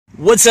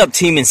What's up,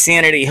 Team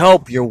Insanity?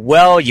 Hope you're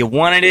well. You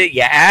wanted it.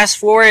 You asked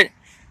for it.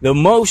 The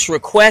most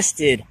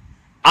requested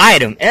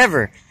item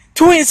ever.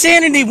 Toy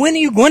Insanity, when are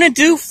you going to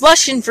do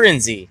Flushin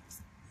Frenzy?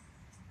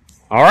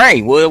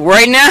 Alright, well,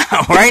 right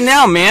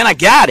now, man, I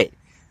got it.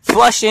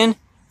 Flushin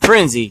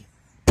Frenzy.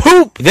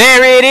 Poop,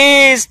 there it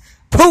is.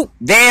 Poop,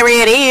 there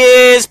it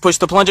is. Push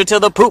the plunger till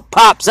the poop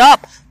pops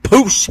up.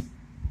 Push,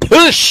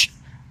 push,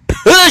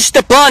 push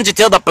the plunger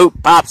till the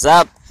poop pops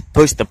up.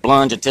 Push the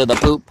plunger till the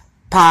poop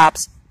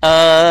pops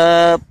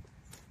up.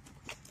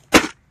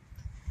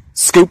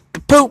 Scoop the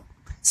poop,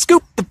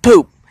 scoop the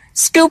poop,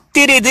 scoop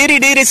diddy diddy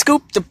diddy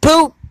scoop the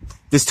poop.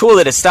 This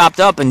toilet is stopped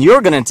up, and you're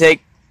gonna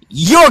take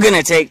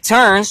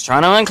turns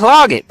trying to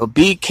unclog it. But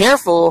be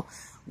careful.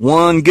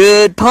 One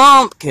good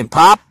pump can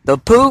pop the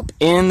poop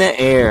in the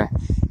air.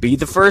 Be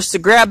the first to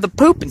grab the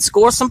poop and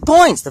score some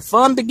points. The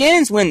fun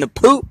begins when the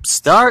poop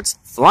starts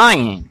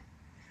flying.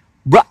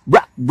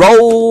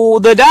 Roll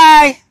the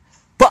die.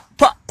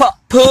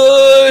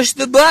 Push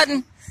the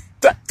button.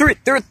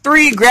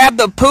 Three, grab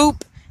the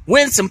poop.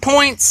 Win some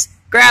points.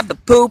 Grab the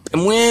poop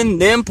and win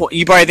them points.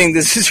 You probably think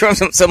this is from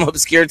some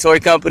obscure toy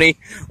company.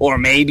 Or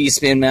maybe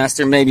Spin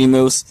Master, maybe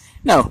Moose.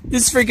 No,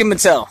 this is freaking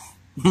Mattel.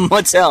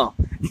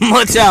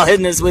 Mattel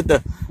hitting us with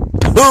the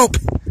poop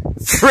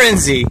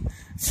frenzy.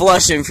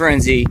 Flushin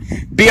Frenzy.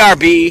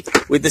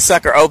 BRB with the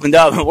sucker opened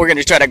up, and we're going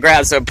to try to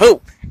grab some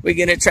poop. We're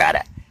going to try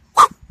to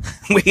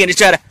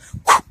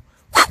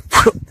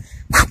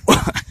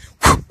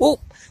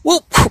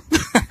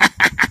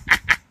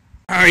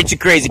Alright, you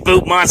crazy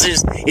poop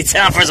monsters. It's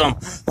time for some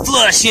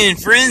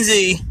Flushin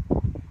Frenzy.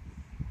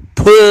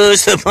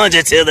 Push the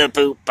plunger till the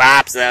poop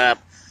pops up.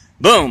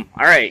 Boom.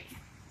 Alright.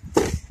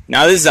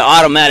 Now this is an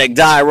automatic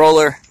die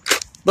roller.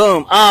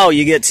 Boom. Oh,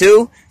 you get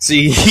two? So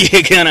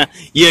you're gonna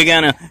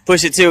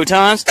push it 2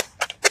 times?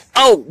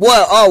 Oh,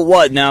 what? Oh,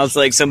 what? Now it's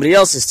like somebody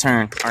else's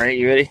turn. Alright,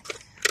 you ready?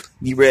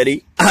 You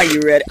ready? Are you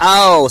ready?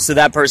 Oh, so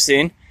that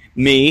person,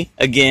 me,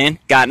 again,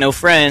 got no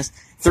friends.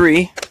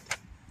 3.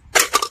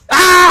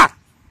 Ah!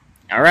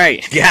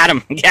 Alright, got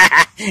him.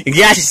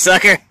 Got you,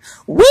 sucker.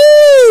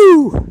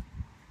 Woo!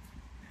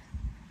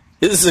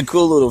 This is a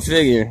cool little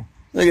figure.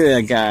 Look at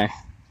that guy.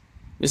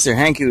 Mr.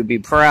 Hanky would be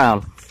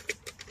proud.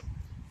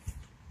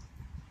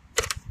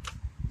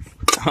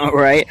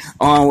 Alright,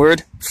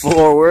 onward,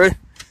 forward.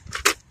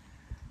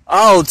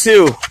 Oh,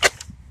 2.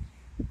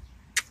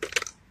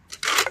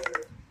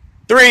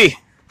 3.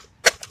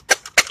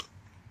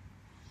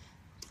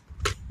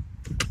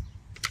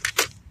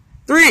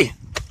 3.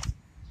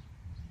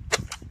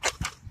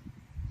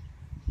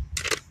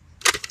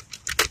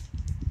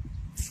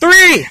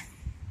 3.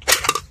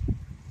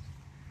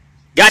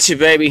 Gotcha,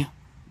 baby.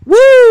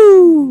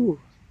 Woo!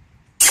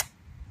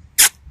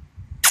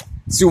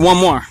 Let's do one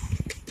more.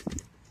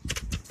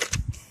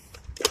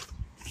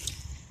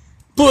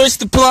 Push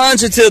the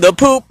plunger till the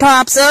poop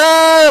pops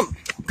up.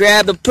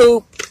 Grab the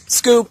poop,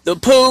 scoop the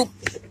poop.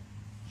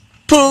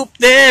 Poop,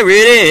 there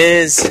it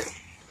is.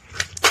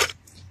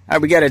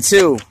 Alright, we got a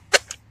 2.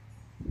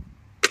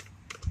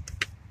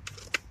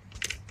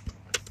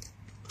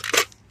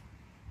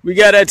 We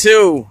got a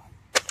 2.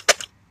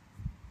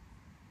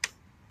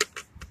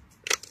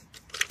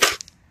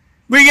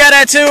 We got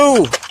a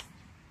 2.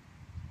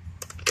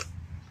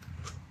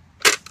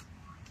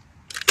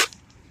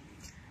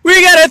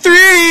 We got a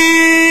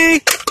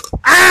 3.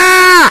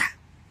 Ah!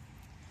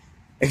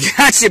 I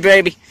got you,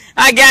 baby.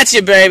 I got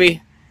you,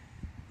 baby.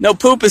 No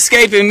poop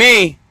escaping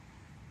me.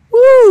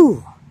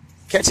 Woo!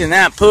 Catching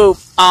that poop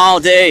all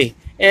day,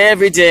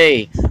 every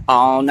day,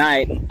 all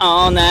night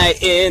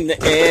in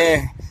the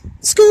air.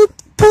 Scoop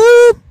the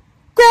poop,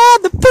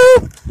 grab the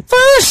poop,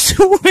 first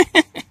to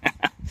win.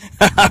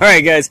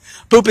 Alright, guys.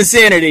 Poop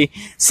Insanity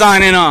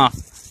signing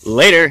off.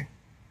 Later.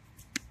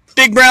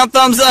 Big brown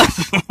thumbs up.